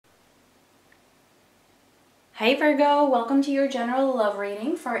Hey Virgo, welcome to your general love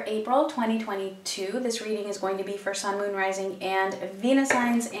reading for April 2022. This reading is going to be for Sun, Moon, Rising, and Venus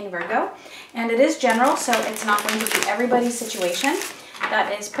signs in Virgo. And it is general, so it's not going to be everybody's situation.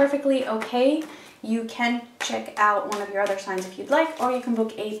 That is perfectly okay. You can check out one of your other signs if you'd like, or you can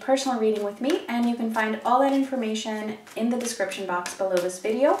book a personal reading with me, and you can find all that information in the description box below this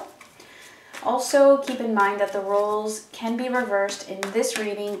video. Also, keep in mind that the roles can be reversed in this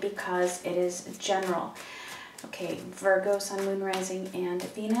reading because it is general. Okay, Virgo, Sun, Moon, Rising, and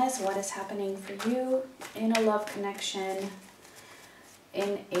Venus, what is happening for you in a love connection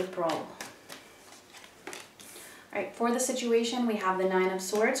in April? All right, for the situation, we have the Nine of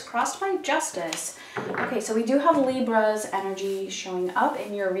Swords crossed by Justice. Okay, so we do have Libra's energy showing up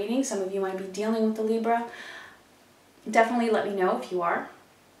in your reading. Some of you might be dealing with the Libra. Definitely let me know if you are.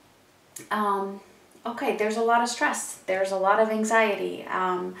 Okay, there's a lot of stress. There's a lot of anxiety.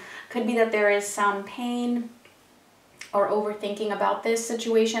 Could be that there is some pain or overthinking about this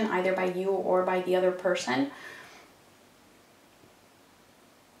situation, either by you or by the other person.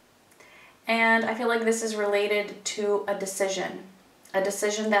 And I feel like this is related to a decision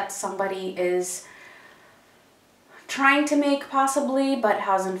that somebody is trying to make possibly, but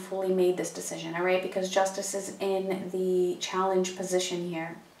hasn't fully made this decision, all right? Because Justice is in the challenge position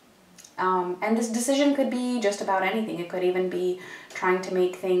here. And this decision could be just about anything. It could even be trying to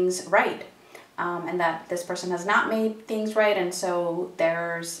make things right. And that this person has not made things right, and so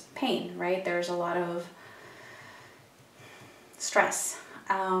there's pain, right? There's a lot of stress.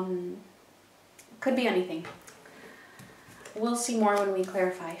 Could be anything. We'll see more when we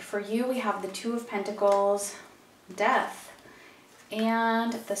clarify. For you, we have the Two of Pentacles, Death,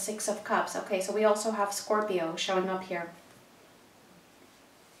 and the Six of Cups. Okay, so we also have Scorpio showing up here.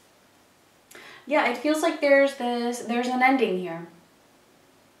 Yeah, it feels like there's an ending here.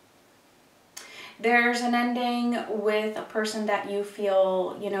 There's an ending with a person that you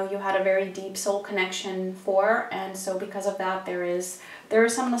feel, you know, you had a very deep soul connection for, and so because of that, there is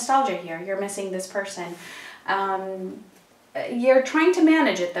some nostalgia here. You're missing this person. You're trying to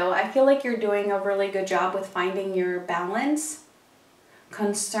manage it though. I feel like you're doing a really good job with finding your balance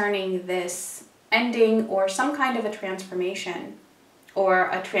concerning this ending or some kind of a transformation or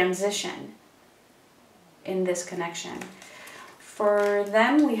a transition in this connection. For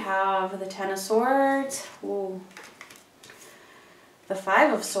them, we have the Ten of Swords, ooh, the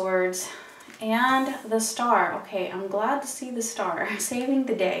Five of Swords, and the Star. Okay, I'm glad to see the Star saving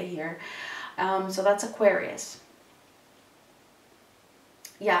the day here. So that's Aquarius.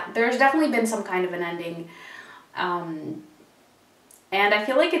 Yeah, there's definitely been some kind of an ending. And I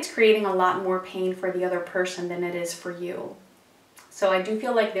feel like it's creating a lot more pain for the other person than it is for you. So I do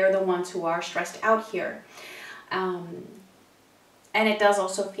feel like they're the ones who are stressed out here. And it does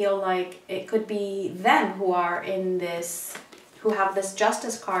also feel like it could be them who are in this, who have this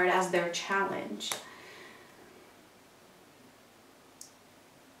Justice card as their challenge.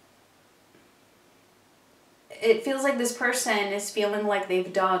 It feels like this person is feeling like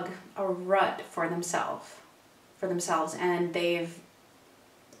they've dug a rut for themselves, and they've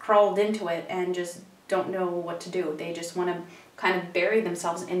crawled into it and just don't know what to do. They just want to kind of bury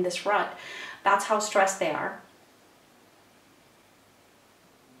themselves in this rut. That's how stressed they are.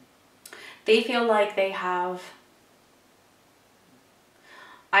 They feel like they have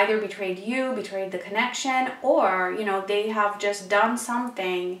either betrayed you, betrayed the connection, or, you know, they have just done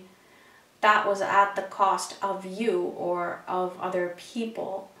something that was at the cost of you or of other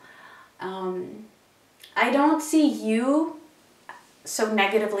people. I don't see you so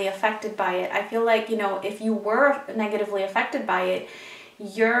negatively affected by it. I feel like, you know, if you were negatively affected by it,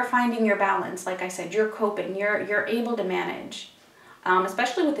 you're finding your balance. Like I said, you're coping, you're able to manage.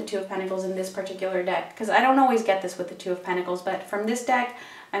 Especially with the Two of Pentacles in this particular deck, because I don't always get this with the Two of Pentacles, but from this deck,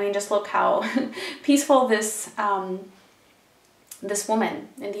 I mean, just look how peaceful this this woman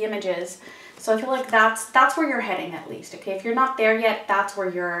in the image is. So I feel like that's where you're heading, at least. Okay, if you're not there yet, that's where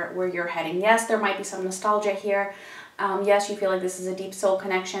you're heading. Yes, there might be some nostalgia here. Yes, you feel like this is a deep soul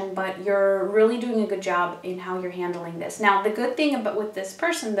connection, but you're really doing a good job in how you're handling this. Now, the good thing about with this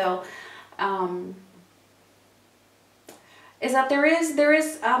person, though, is that there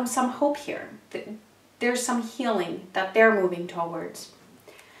is some hope here. There's some healing that they're moving towards.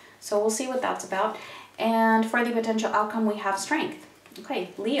 So we'll see what that's about. And for the potential outcome, we have Strength.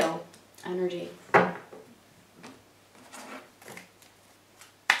 Okay, Leo energy.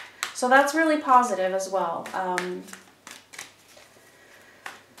 So that's really positive as well.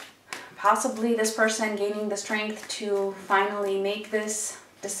 Possibly this person gaining the strength to finally make this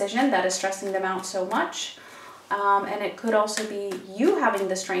decision that is stressing them out so much. And it could also be you having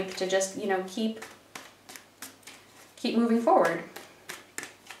the strength to just, you know, keep keep moving forward.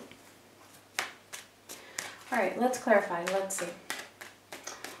 All right, let's clarify. Let's see.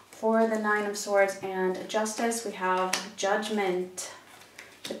 For the Nine of Swords and Justice, we have Judgment,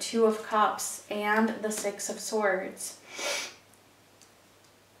 the Two of Cups, and the Six of Swords.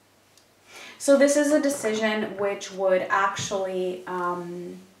 So this is a decision which would actually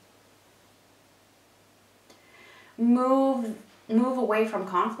move away from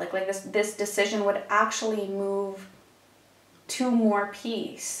conflict. Like this decision would actually move to more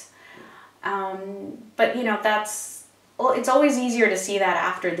peace. But you know, it's always easier to see that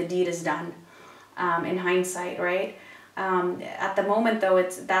after the deed is done, in hindsight, right? At the moment though,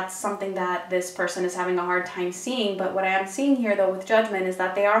 that's something that this person is having a hard time seeing. But what I am seeing here though with Judgment is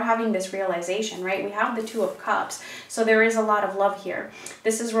that they are having this realization, right? We have the Two of Cups, so there is a lot of love here.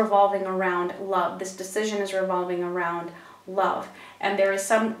 This is revolving around love. This decision is revolving around love. And there is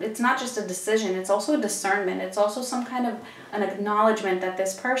it's not just a decision, it's also a discernment. It's also some kind of an acknowledgement that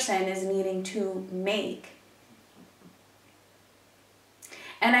this person is needing to make.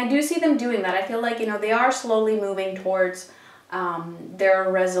 And I do see them doing that. I feel like, you know, they are slowly moving towards their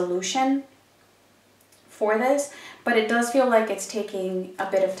resolution for this, but it does feel like it's taking a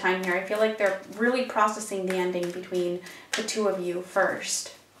bit of time here. I feel like they're really processing the ending between the two of you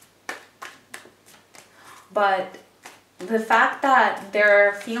first. But the fact that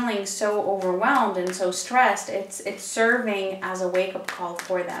they're feeling so overwhelmed and so stressed, it's serving as a wake-up call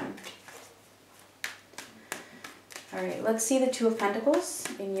for them. All right, let's see the Two of Pentacles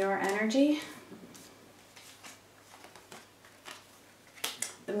in your energy.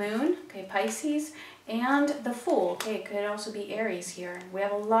 The Moon, okay, Pisces, and the Fool. Okay, it could also be Aries here. We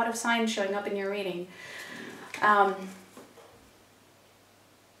have a lot of signs showing up in your reading.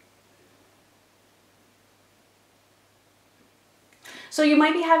 So you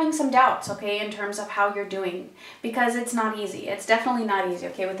might be having some doubts, okay, in terms of how you're doing, because it's not easy. It's definitely not easy,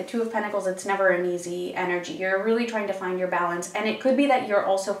 okay? With the Two of Pentacles, it's never an easy energy. You're really trying to find your balance, and it could be that you're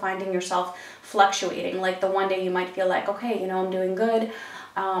also finding yourself fluctuating. Like the one day you might feel like, okay, you know, I'm doing good,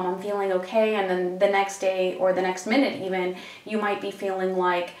 I'm feeling okay, and then the next day or the next minute even, you might be feeling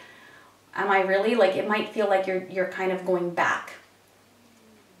like, am I really? Like it might feel like you're kind of going back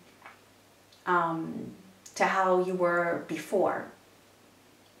to how you were before.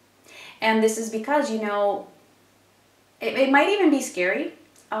 And this is because, you know, it might even be scary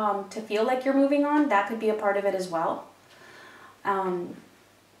to feel like you're moving on. That could be a part of it as well.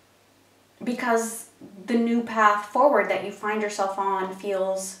 Because the new path forward that you find yourself on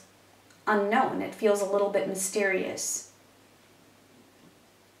feels unknown. It feels a little bit mysterious.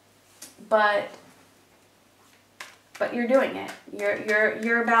 But you're doing it.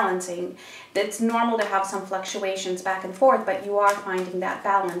 You're balancing. It's normal to have some fluctuations back and forth, but you are finding that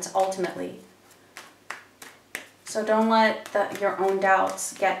balance ultimately. So don't let your own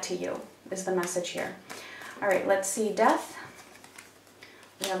doubts get to you, is the message here. All right, let's see Death.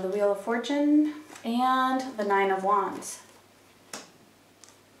 We have the Wheel of Fortune and the Nine of Wands.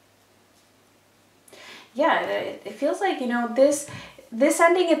 Yeah, it feels like, you know, this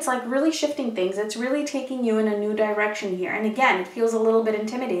ending, it's like really shifting things. It's really taking you in a new direction here. And again, it feels a little bit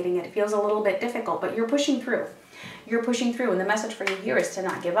intimidating. It feels a little bit difficult, but you're pushing through. You're pushing through. And the message for you here is to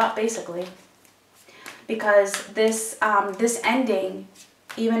not give up, basically. Because this ending,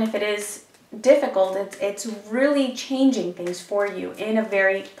 even if it is difficult, it's really changing things for you in a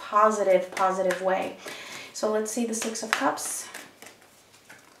very positive way. So let's see the Six of Cups.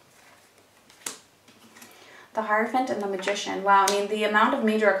 The Hierophant and the Magician. Wow, I mean, the amount of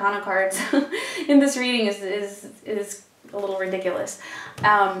major arcana cards in this reading is a little ridiculous.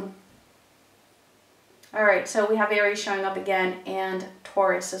 All right, so we have Aries showing up again and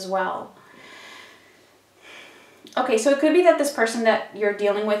Taurus as well. Okay, so it could be that this person that you're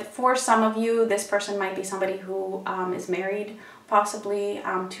dealing with, for some of you, this person might be somebody who is married, possibly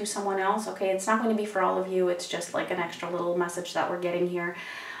to someone else. Okay, it's not going to be for all of you. It's just like an extra little message that we're getting here.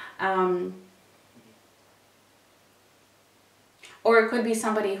 Or it could be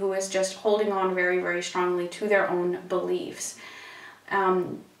somebody who is just holding on very strongly to their own beliefs.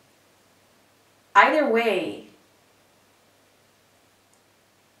 Either way,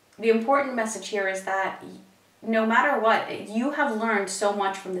 the important message here is that no matter what, you have learned so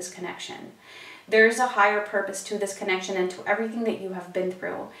much from this connection. There's a higher purpose to this connection and to everything that you have been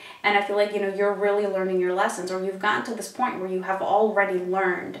through. And I feel like, you know, you're really learning your lessons, or you've gotten to this point where you have already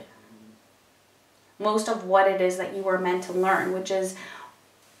learned most of what it is that you were meant to learn, which is,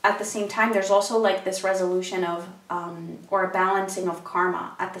 at the same time, there's also like this resolution of, or a balancing of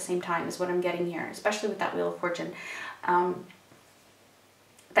karma at the same time is what I'm getting here, especially with that Wheel of Fortune,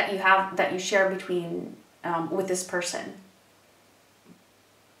 that you share between with this person.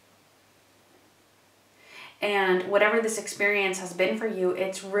 And whatever this experience has been for you,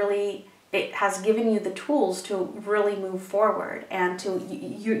 it has given you the tools to really move forward, and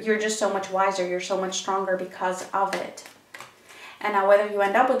you're just so much wiser, you're so much stronger because of it. And now whether you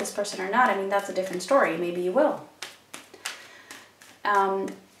end up with this person or not, I mean, that's a different story. Maybe you will.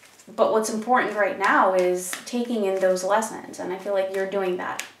 But what's important right now is taking in those lessons, and I feel like you're doing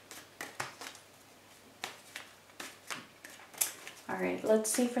that. All right,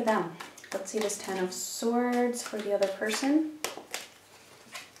 let's see for them. Let's see this Ten of Swords for the other person.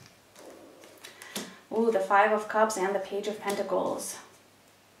 Ooh, the Five of Cups and the Page of Pentacles.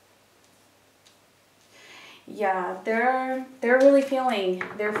 Yeah, they're really feeling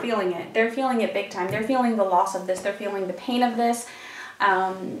it. They're feeling it big time. They're feeling the loss of this. They're feeling the pain of this.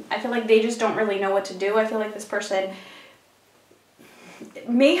 I feel like they just don't really know what to do. I feel like this person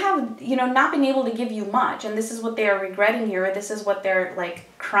may have, you know, not been able to give you much, and this is what they are regretting here, or this is what they're like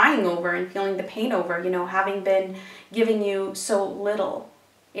crying over and feeling the pain over, you know, having been giving you so little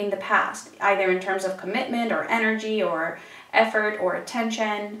in the past, either in terms of commitment or energy or effort or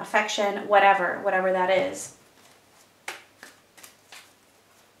attention, affection, whatever that is.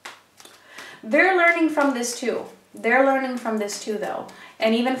 They're learning from this too. They're learning from this too, though.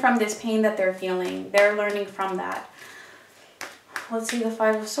 And even from this pain that they're feeling, they're learning from that. Let's see the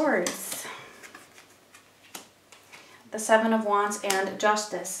Five of Swords. The Seven of Wands and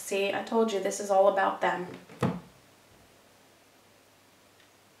Justice. See, I told you this is all about them.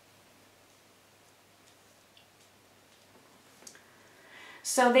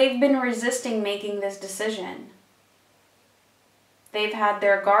 So they've been resisting making this decision. They've had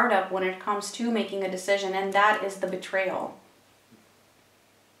their guard up when it comes to making a decision, and that is the betrayal.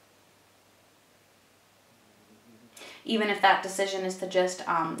 Even if that decision is to just,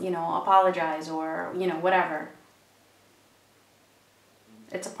 you know, apologize or, you know, whatever.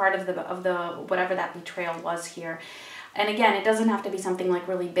 It's a part of the whatever that betrayal was here. And again, it doesn't have to be something like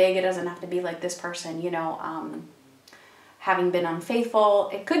really big. It doesn't have to be like this person, you know, having been unfaithful.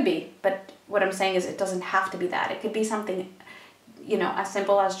 It could be, but what I'm saying is it doesn't have to be that. It could be something, you know, as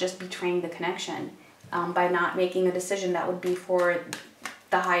simple as just betraying the connection by not making a decision that would be for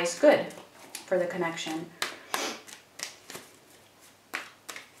the highest good for the connection.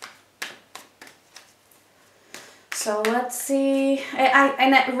 So let's see.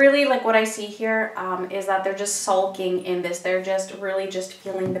 And really, like, what I see here is that they're just sulking in this. They're just really just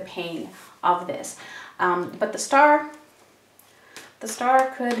feeling the pain of this. But the star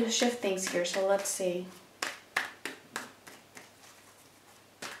could shift things here. So let's see.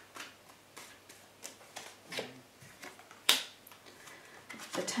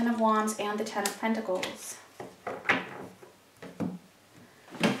 The Ten of Wands and the Ten of Pentacles.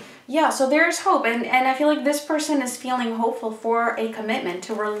 Yeah, so there's hope, and I feel like this person is feeling hopeful for a commitment,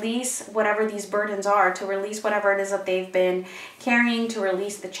 to release whatever these burdens are, to release whatever it is that they've been carrying, to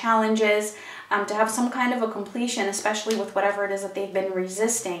release the challenges, to have some kind of a completion, especially with whatever it is that they've been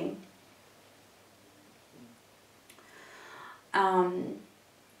resisting. In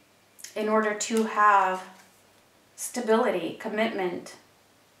order to have stability, commitment,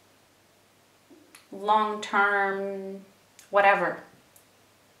 long-term, whatever.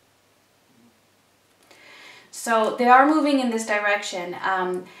 So they are moving in this direction,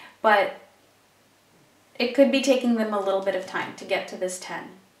 but it could be taking them a little bit of time to get to this 10.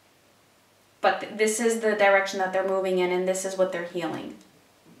 But this is the direction that they're moving in, and this is what they're healing.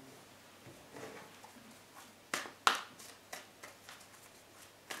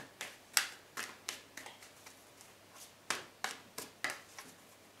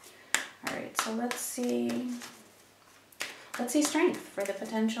 All right, so let's see strength for the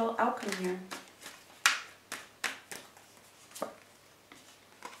potential outcome here.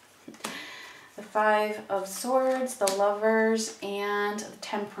 The Five of Swords, the Lovers, and the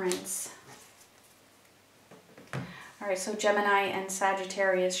Temperance. All right, so Gemini and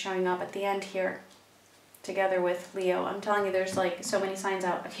Sagittarius showing up at the end here, together with Leo. I'm telling you, there's like so many signs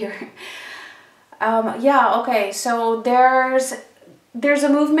out here. Yeah, okay, so there's a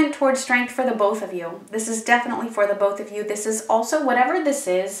movement towards strength for the both of you. This is definitely for the both of you. This is also, whatever this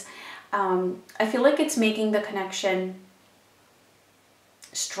is, I feel like it's making the connection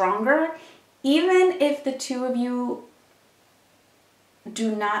stronger, even if the two of you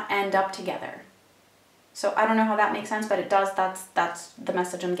do not end up together. So I don't know how that makes sense, but it does. That's the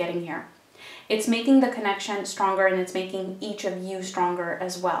message I'm getting here. It's making the connection stronger, and it's making each of you stronger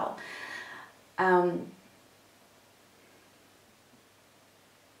as well.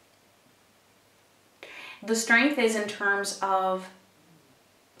 The strength is in terms of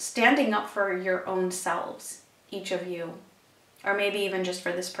standing up for your own selves, each of you, or maybe even just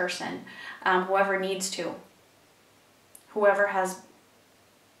for this person, whoever needs to, whoever has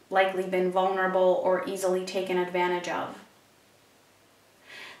likely been vulnerable or easily taken advantage of.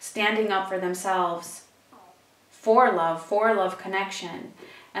 Standing up for themselves, for love connection,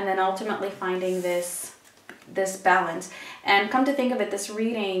 and then ultimately finding this balance. And come to think of it, this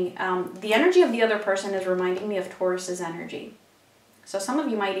reading, the energy of the other person is reminding me of Taurus's energy. So some of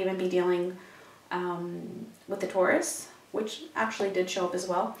you might even be dealing with the Taurus, which actually did show up as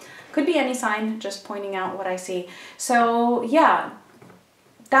well. Could be any sign, just pointing out what I see. So yeah,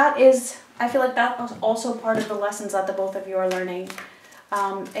 that is, I feel like that was also part of the lessons that the both of you are learning.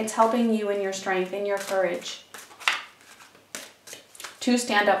 It's helping you in your strength, in your courage, to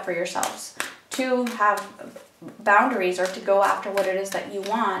stand up for yourselves, to have boundaries, or to go after what it is that you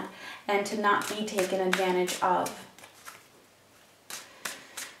want, and to not be taken advantage of.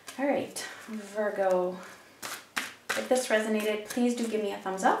 All right, Virgo, if this resonated, please do give me a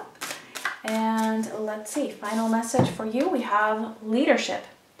thumbs up. And let's see, final message for you, we have leadership.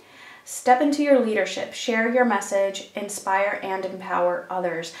 Step into your leadership, share your message, inspire and empower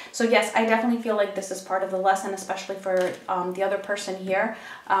others. So yes, I definitely feel like this is part of the lesson, especially for the other person here,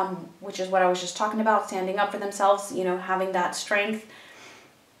 which is what I was just talking about, standing up for themselves, you know, having that strength,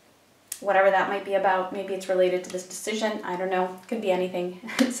 whatever that might be about. Maybe it's related to this decision. I don't know. Could be anything.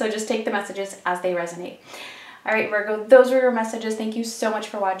 So just take the messages as they resonate. All right, Virgo, those are your messages. Thank you so much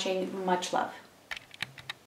for watching. Much love.